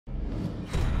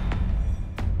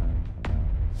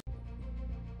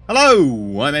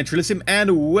Hello, I'm EnterElysium,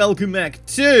 and welcome back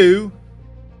to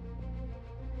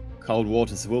Cold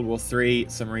Waters, World War III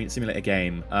Submarine Simulator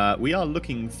game. We are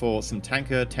looking for some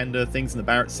tanker, tender things in the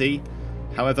Barents Sea.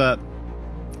 However,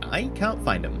 I can't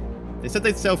find them. They said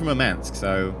they'd sail from Murmansk,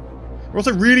 so... We're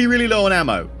also really, really low on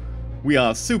ammo. We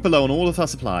are super low on all of our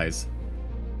supplies.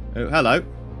 Oh, hello.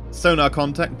 Sonar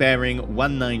contact bearing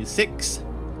 196.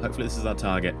 Hopefully this is our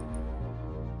target.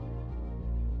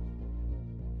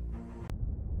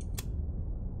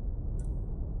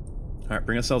 Alright,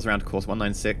 bring ourselves around to course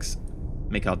 196.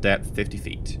 Make our depth 50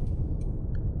 feet.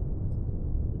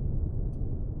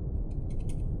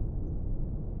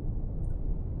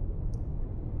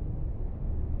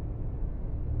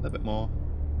 A little bit more.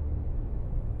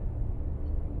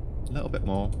 A little bit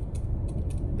more.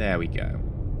 There we go.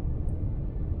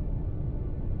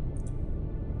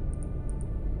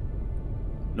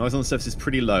 Noise on the surface is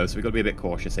pretty low, so we've got to be a bit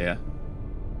cautious here.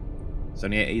 It's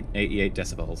only 88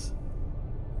 decibels.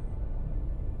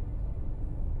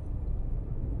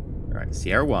 Alright,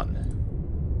 Sierra 1.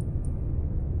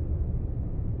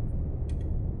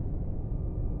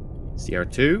 Sierra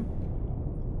 2.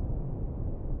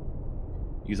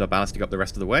 Use our ballast to go up the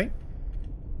rest of the way.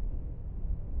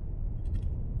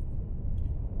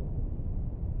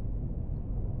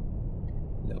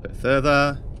 A little bit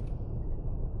further.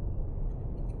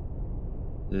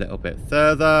 A little bit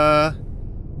further.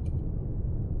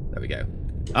 There we go.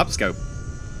 Up scope.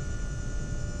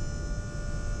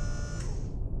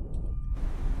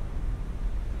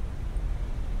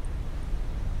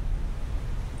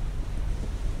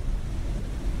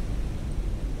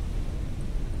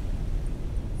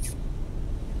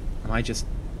 Am I just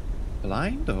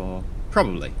blind, or...?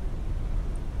 Probably.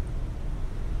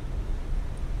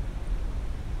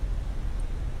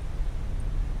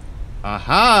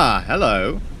 Aha!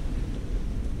 Hello!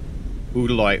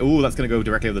 Oodaloy. Ooh, that's going to go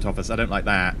directly over the top of us. I don't like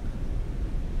that.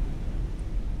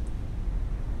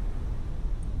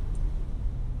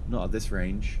 Not at this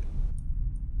range.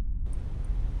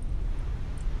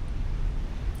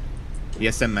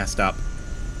 ESM messed up.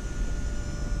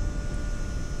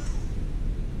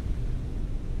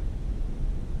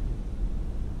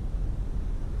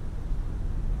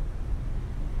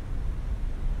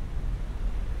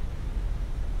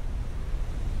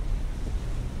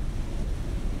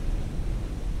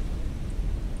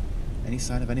 Any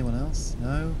sign of anyone else?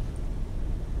 No?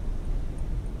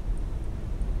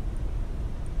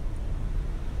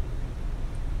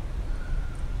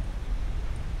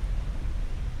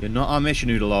 You're not our mission,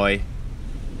 Oodaloy.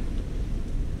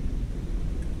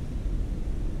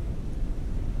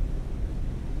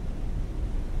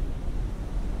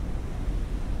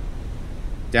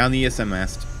 Down the ESM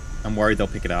mast. I'm worried they'll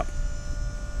pick it up.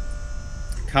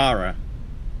 Kara.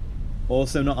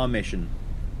 Also not our mission.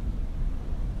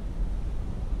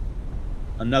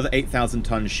 Another 8,000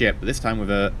 ton ship, but this time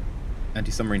with a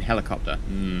anti-submarine helicopter.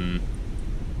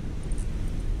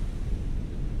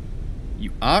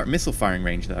 You are at missile firing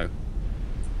range, though.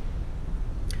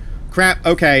 Crap,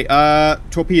 okay,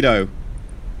 torpedo.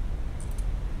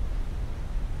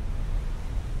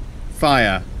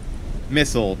 Fire.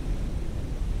 Missile.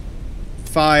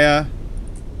 Fire.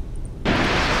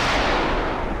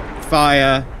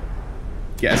 Fire.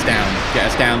 Get us down, get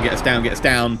us down, get us down, get us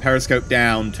down. Periscope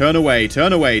down. Turn away,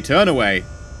 turn away, turn away.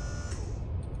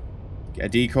 Get a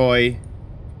decoy.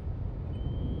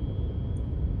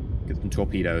 Get some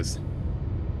torpedoes.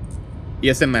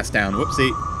 ESM mast down.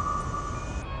 Whoopsie.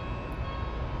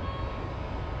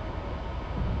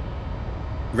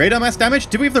 Radar mast damage?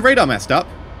 Did we have the radar mast up?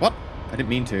 What? I didn't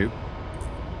mean to.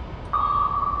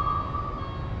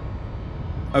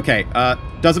 Okay,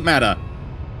 doesn't matter.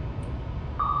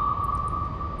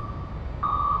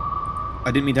 I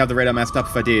didn't mean to have the radar mast up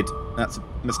if I did. That's a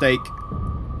mistake.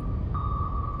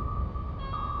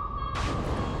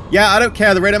 Yeah, I don't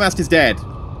care. The radar mast is dead.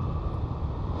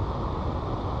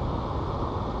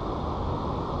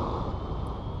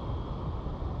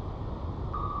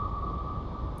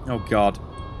 Oh, God.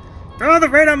 Oh, the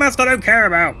radar mast I don't care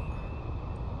about.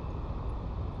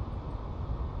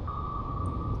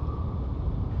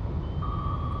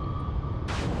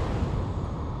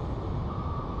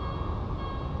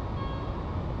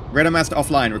 Radar mast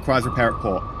offline, requires repair at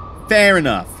port. Fair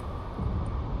enough.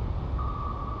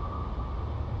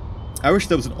 I wish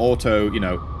there was an auto, you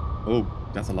know... Oh,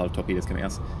 that's a lot of torpedoes coming at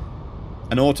us.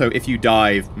 An auto, if you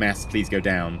dive, mast, please go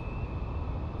down.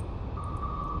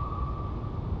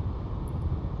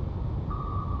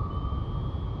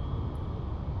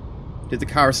 Did the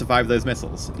Kara survive those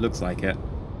missiles? It looks like it.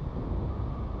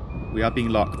 We are being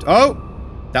locked. Oh!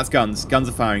 That's guns. Guns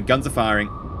are firing. Guns are firing.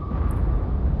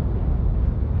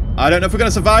 I don't know if we're going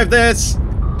to survive this.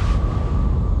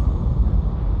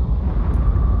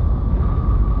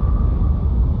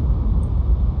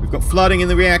 We've got flooding in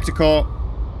the reactor core.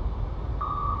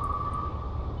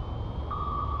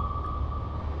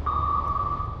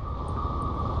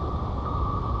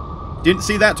 Didn't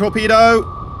see that torpedo.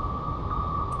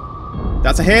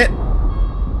 That's a hit.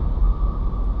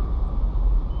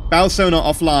 Bow sonar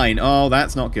offline. Oh,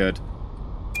 that's not good.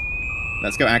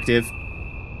 Let's go active.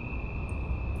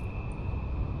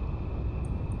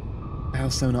 Bow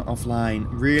sonar offline.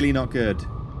 Really not good.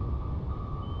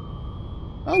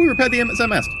 Oh, we repaired the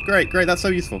mast. Great, great. That's so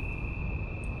useful.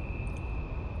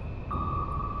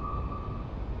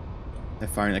 They're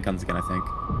firing their guns again, I think.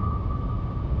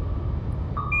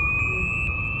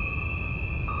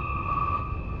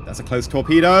 That's a close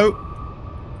torpedo.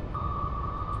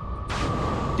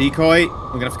 Decoy.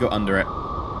 We're going to have to go under it.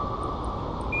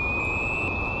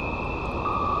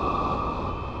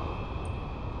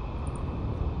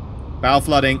 Bow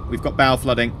flooding. We've got bow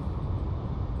flooding.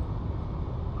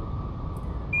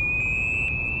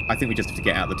 I think we just have to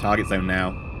get out of the target zone now.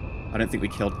 I don't think we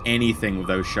killed anything with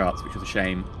those shots, which was a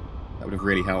shame. That would have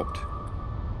really helped.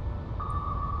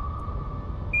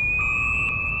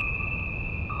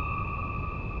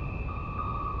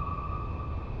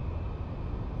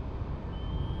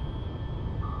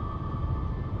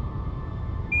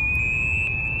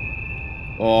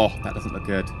 Oh, that doesn't look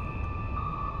good.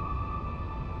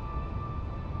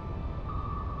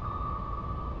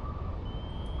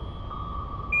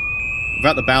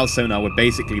 Without the bow sonar, we're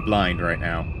basically blind right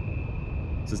now.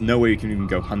 So there's no way we can even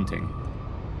go hunting.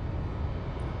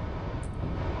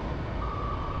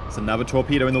 There's another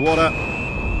torpedo in the water.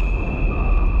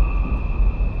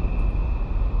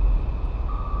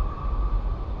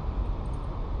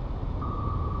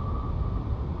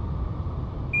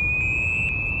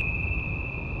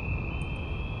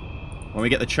 When we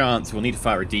get the chance, we'll need to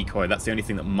fire a decoy. That's the only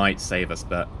thing that might save us,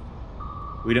 but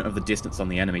we don't have the distance on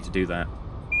the enemy to do that.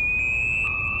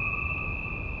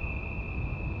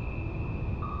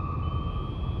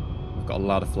 We've got a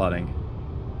lot of flooding.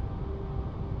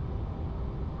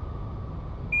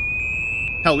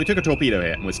 Hell, we took a torpedo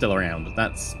hit and we're still around.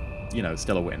 That's, you know,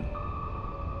 still a win.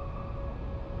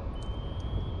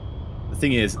 The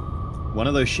thing is, one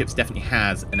of those ships definitely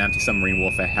has an anti-submarine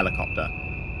warfare helicopter.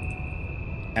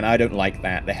 And I don't like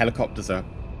that. The helicopters are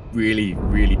really,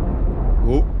 really...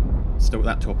 Oh, still with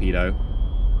that torpedo.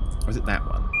 Or is it that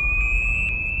one?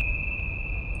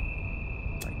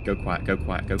 Right, go quiet, go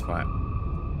quiet, go quiet.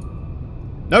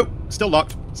 Nope, still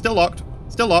locked, still locked,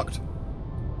 still locked.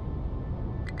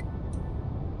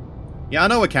 Yeah, I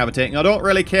know we're cavitating. I don't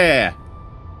really care.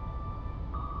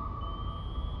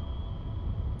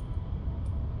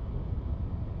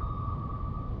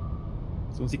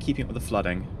 As long as you're keeping up with the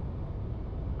flooding.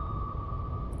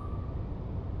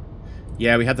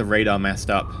 Yeah, we had the radar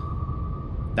messed up.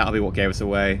 That'll be what gave us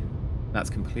away. That's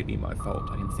completely my fault.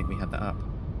 I didn't think we had that up.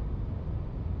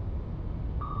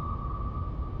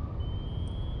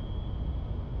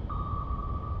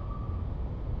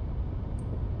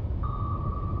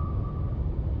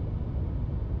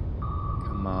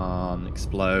 Come on,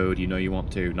 explode. You know you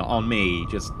want to. Not on me,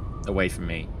 just away from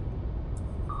me.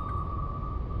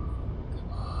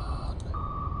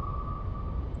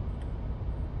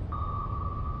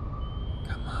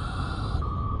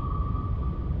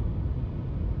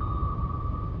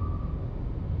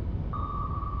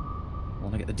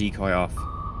 Decoy off.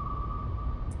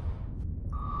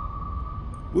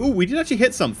 Ooh, we did actually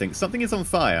hit something. Something is on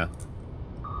fire.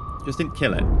 Just didn't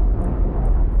kill it.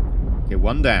 Okay,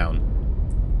 one down.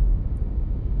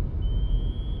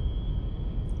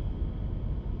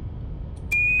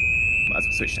 Might as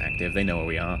well switch to active. They know where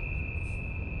we are.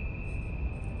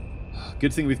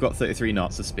 Good thing we've got 33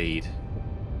 knots of speed.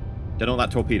 Don't know what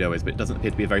that torpedo is, but it doesn't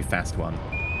appear to be a very fast one.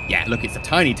 Yeah, look, it's a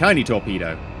tiny, tiny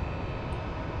torpedo.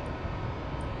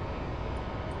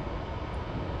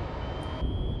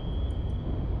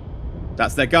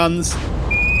 That's their guns.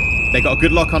 They got a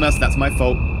good lock on us. That's my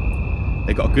fault.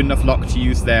 They got a good enough lock to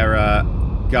use their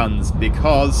guns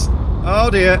because... Oh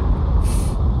dear.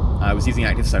 I was using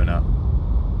active sonar.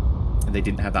 And they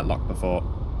didn't have that lock before.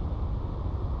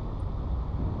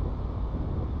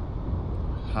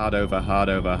 Hard over, hard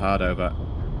over, hard over.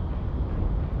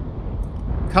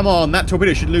 Come on, that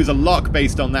torpedo should lose a lock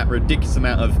based on that ridiculous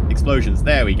amount of explosions.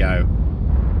 There we go.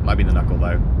 Might be the knuckle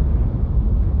though.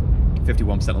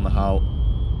 51% on the hull.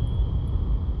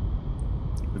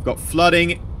 We've got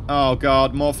flooding. Oh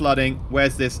god, more flooding.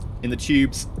 Where's this? In the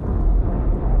tubes.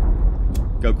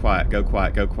 Go quiet, go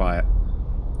quiet, go quiet.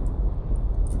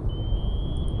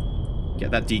 Get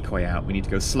that decoy out. We need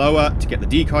to go slower to get the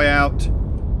decoy out.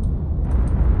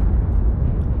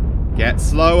 Get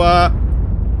slower.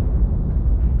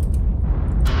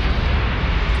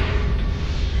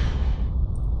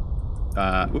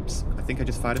 Whoops. I think I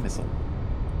just fired a missile.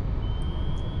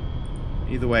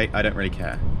 Either way, I don't really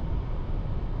care.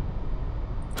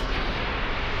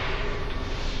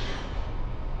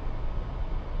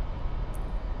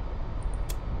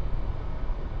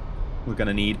 We're going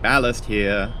to need ballast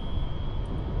here.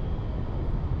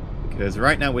 Because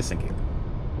right now we're sinking.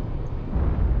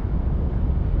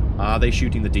 Are they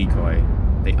shooting the decoy?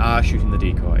 They are shooting the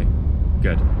decoy.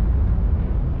 Good.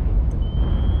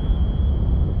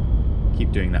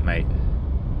 Keep doing that, mate.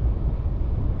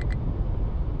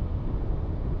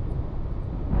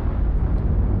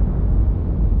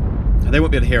 They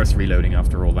won't be able to hear us reloading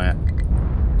after all that.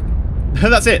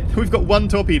 That's it! We've got one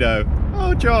torpedo!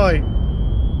 Oh, joy!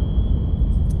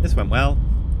 This went well.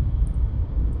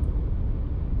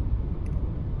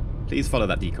 Please follow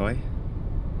that decoy.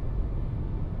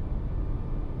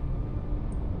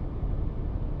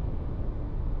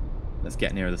 Let's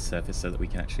get nearer the surface so that we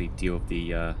can actually deal with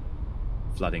the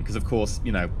flooding. Because, of course,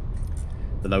 you know,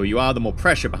 the lower you are, the more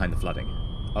pressure behind the flooding.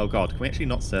 Oh, God. Can we actually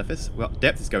not surface? Well,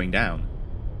 depth is going down.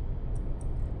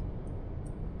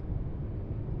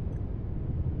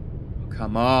 Oh,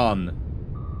 come on.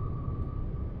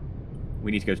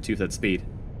 We need to go to 2/3 speed.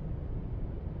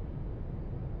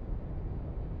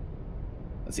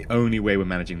 That's the only way we're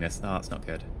managing this. Oh, that's not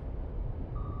good.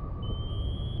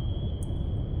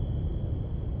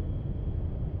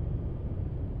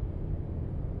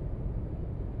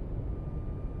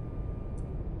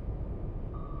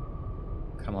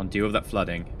 Come on, deal with that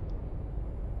flooding.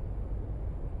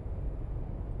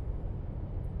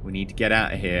 We need to get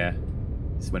out of here.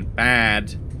 This went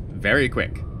bad very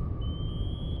quick.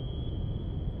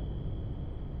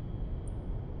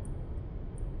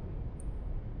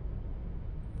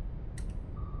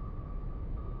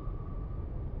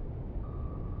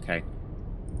 Okay.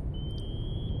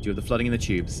 Deal with the flooding in the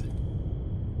tubes.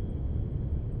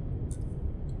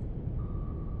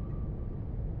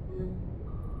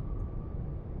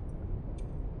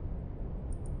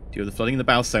 Deal with the flooding in the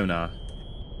bow sonar.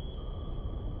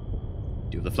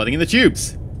 Deal with the flooding in the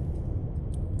tubes.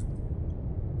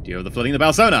 Deal with the flooding in the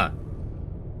bow sonar.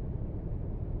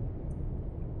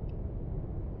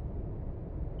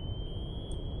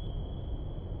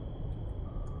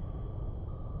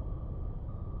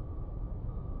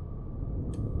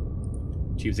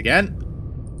 Tubes again.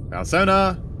 Bow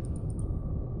sonar.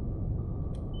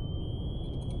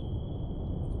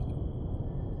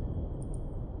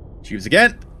 Tubes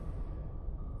again.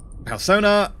 Bow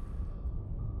sonar.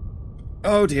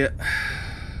 Oh dear.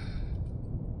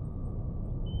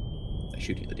 They're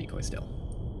shooting at the decoy still.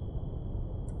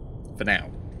 For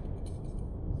now.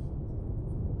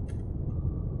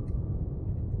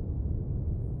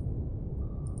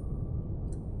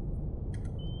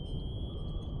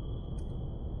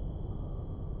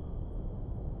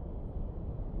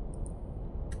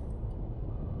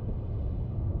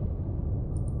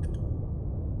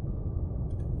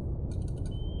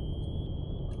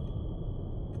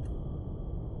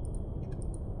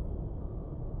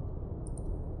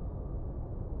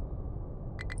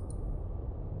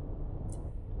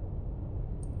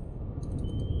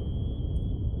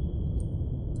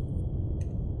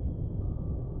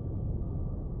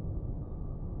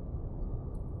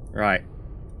 Right.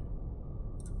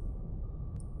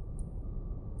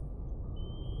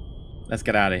 Let's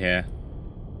get out of here.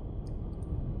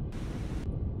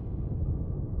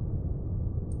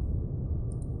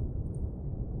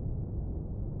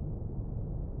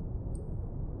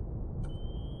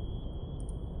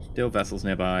 Still vessels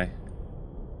nearby.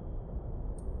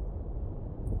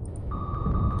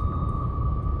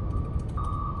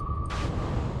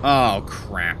 Oh,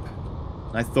 crap.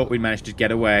 I thought we'd managed to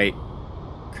get away.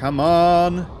 Come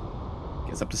on.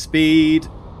 Get us up to speed.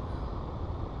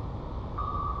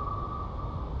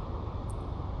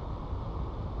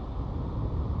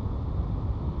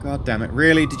 God damn it.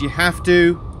 Really? Did you have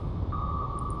to?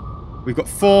 We've got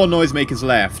 4 noisemakers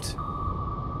left.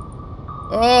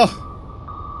 Oh!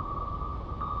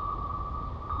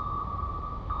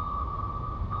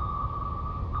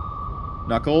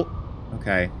 Knuckle.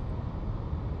 Okay.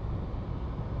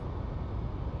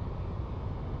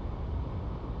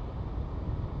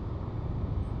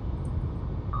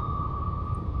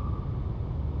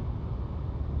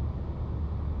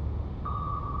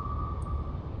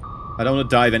 I don't want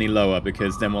to dive any lower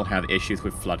because then we'll have issues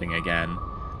with flooding again.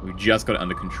 We've just got it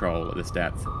under control at this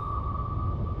depth.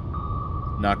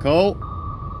 Knuckle.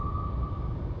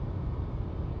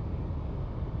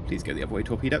 Please go the other way,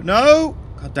 torpedo. No!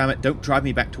 God damn it, don't drive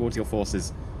me back towards your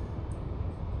forces.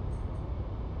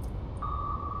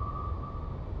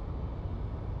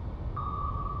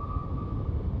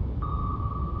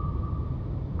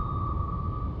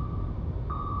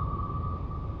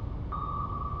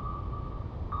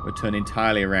 We're turned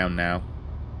entirely around now.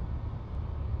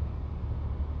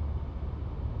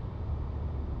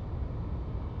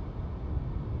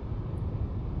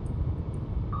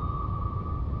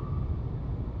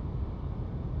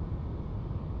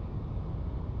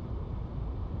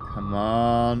 Come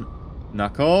on.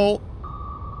 Knuckle.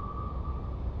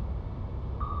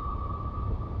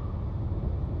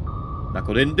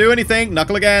 Knuckle didn't do anything.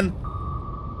 Knuckle again.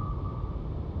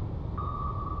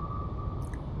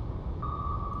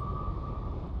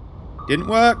 Didn't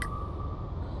work.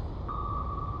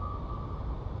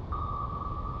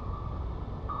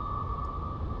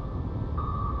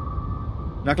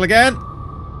 Knuckle again.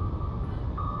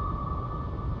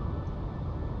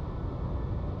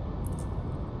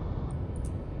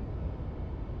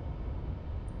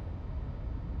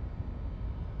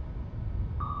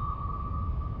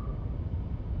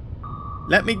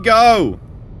 Let me go!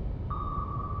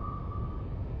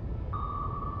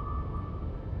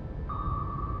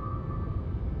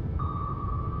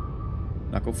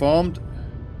 Knuckle formed.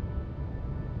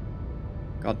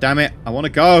 God damn it, I want to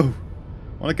go!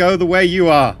 I want to go the way you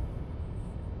are.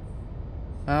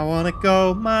 I want to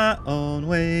go my own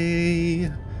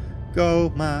way. Go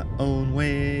my own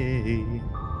way.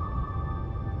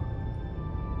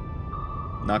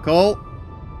 Knuckle.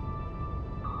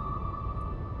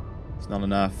 It's not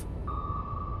enough.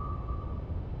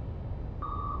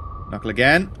 Knuckle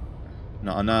again.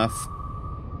 Not enough.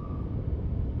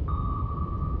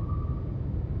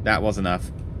 That was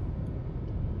enough.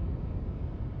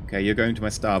 Okay, you're going to my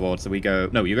starboard, so we go...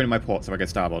 No, you're going to my port, so I go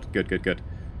starboard. Good, good, good.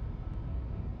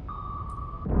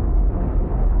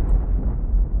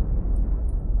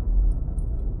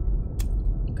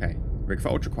 Okay, rig for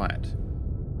ultra quiet.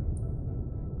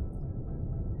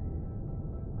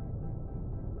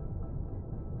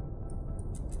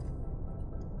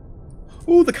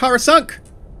 Ooh, the car is sunk!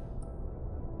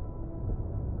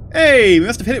 Hey, we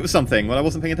must have hit it with something while I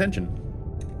wasn't paying attention.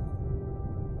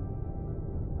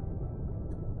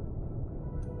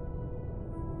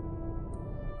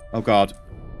 Oh god,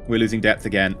 we're losing depth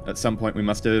again. At some point we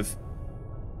must have...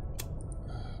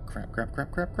 Crap, crap,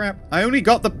 crap, crap, crap. I only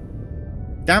got the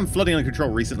damn flooding under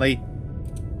control recently.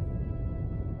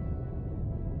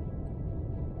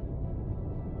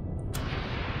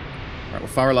 Right, we'll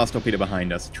fire a last torpedo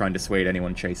behind us, try and dissuade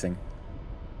anyone chasing.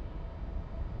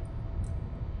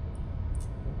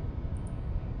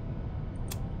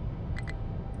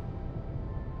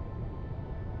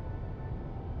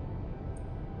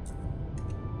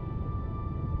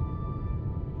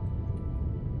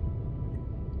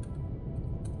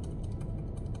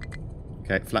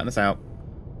 Okay, flatten us out.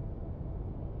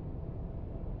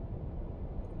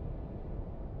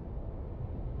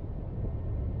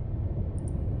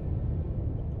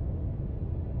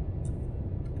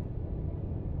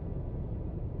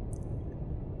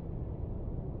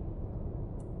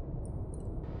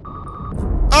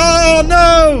 Oh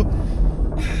no!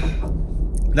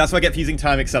 That's why I get for using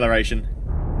time acceleration.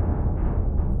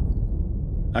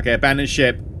 Okay, abandoned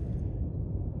ship.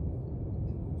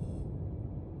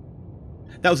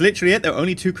 That was literally it? There were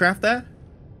only 2 craft there?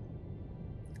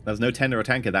 There was no tender or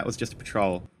tanker, that was just a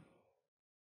patrol.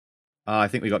 Ah, I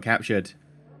think we got captured.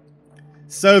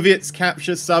 Soviets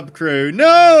capture subcrew.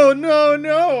 No, no,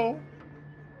 no!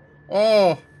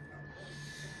 Oh.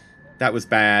 That was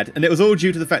bad. And it was all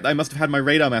due to the fact that I must have had my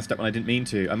radar messed up when I didn't mean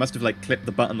to. I must have, like, clipped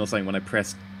the button or something when I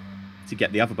pressed to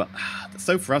get the other button. That's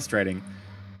so frustrating.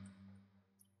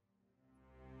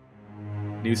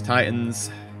 News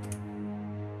Titans.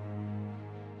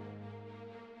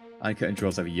 Uncut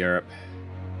draws over Europe.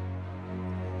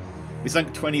 We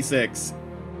sunk 26.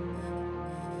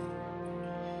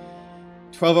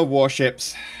 12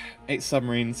 warships. 8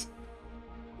 submarines.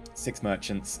 6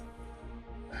 merchants.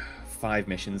 5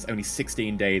 missions. Only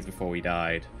 16 days before we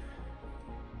died.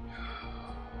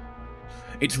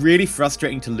 It's really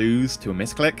frustrating to lose to a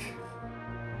misclick.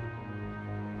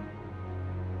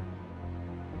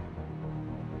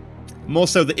 More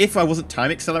so that if I wasn't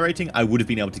time accelerating, I would have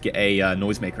been able to get a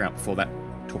noisemaker out before that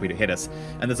torpedo hit us.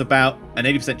 And there's about an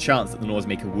 80% chance that the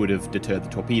noisemaker would have deterred the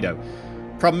torpedo.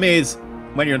 Problem is,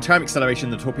 when you're on time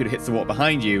acceleration and the torpedo hits the water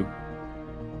behind you,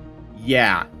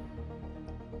 yeah,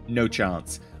 no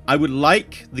chance. I would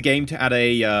like the game to add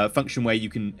a function where you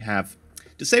can have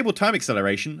disabled time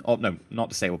acceleration, or no, not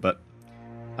disabled, but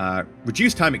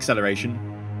reduced time acceleration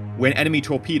when enemy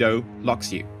torpedo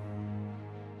locks you.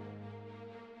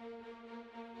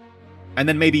 And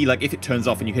then maybe, like, if it turns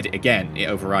off and you hit it again, it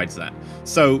overrides that.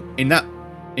 So, in that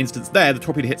instance there, the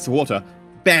torpedo hits the water,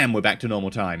 bam, we're back to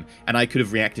normal time. And I could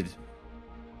have reacted.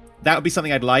 That would be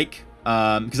something I'd like,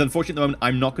 because unfortunately at the moment,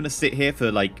 I'm not going to sit here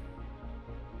for, like,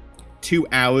 2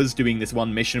 hours doing this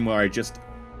one mission where I just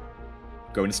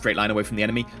go in a straight line away from the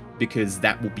enemy, because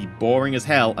that will be boring as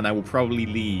hell, and I will probably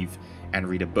leave and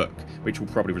read a book, which will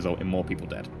probably result in more people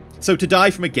dead. So to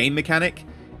die from a game mechanic,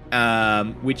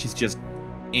 which is just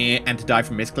and to die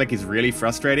from misclick is really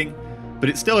frustrating, but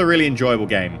it's still a really enjoyable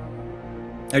game.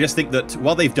 I just think that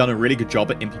while they've done a really good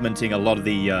job at implementing a lot of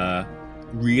the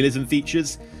realism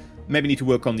features, maybe need to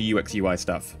work on the UX UI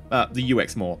stuff. The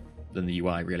UX more than the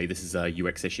UI, really. This is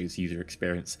UX issues, user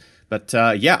experience. But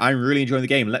yeah, I'm really enjoying the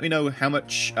game. Let me know how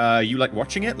much you like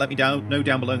watching it. Let me know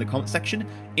down below in the comment section.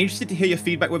 Interested to hear your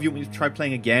feedback, whether you want me to try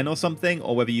playing again or something,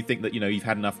 or whether you think that, you know, you've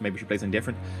had enough, maybe we should play something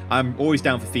different. I'm always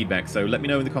down for feedback, so let me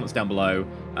know in the comments down below.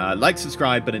 Like,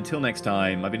 subscribe, but until next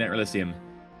time, I've been EnterElysium.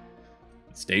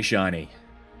 Stay shiny.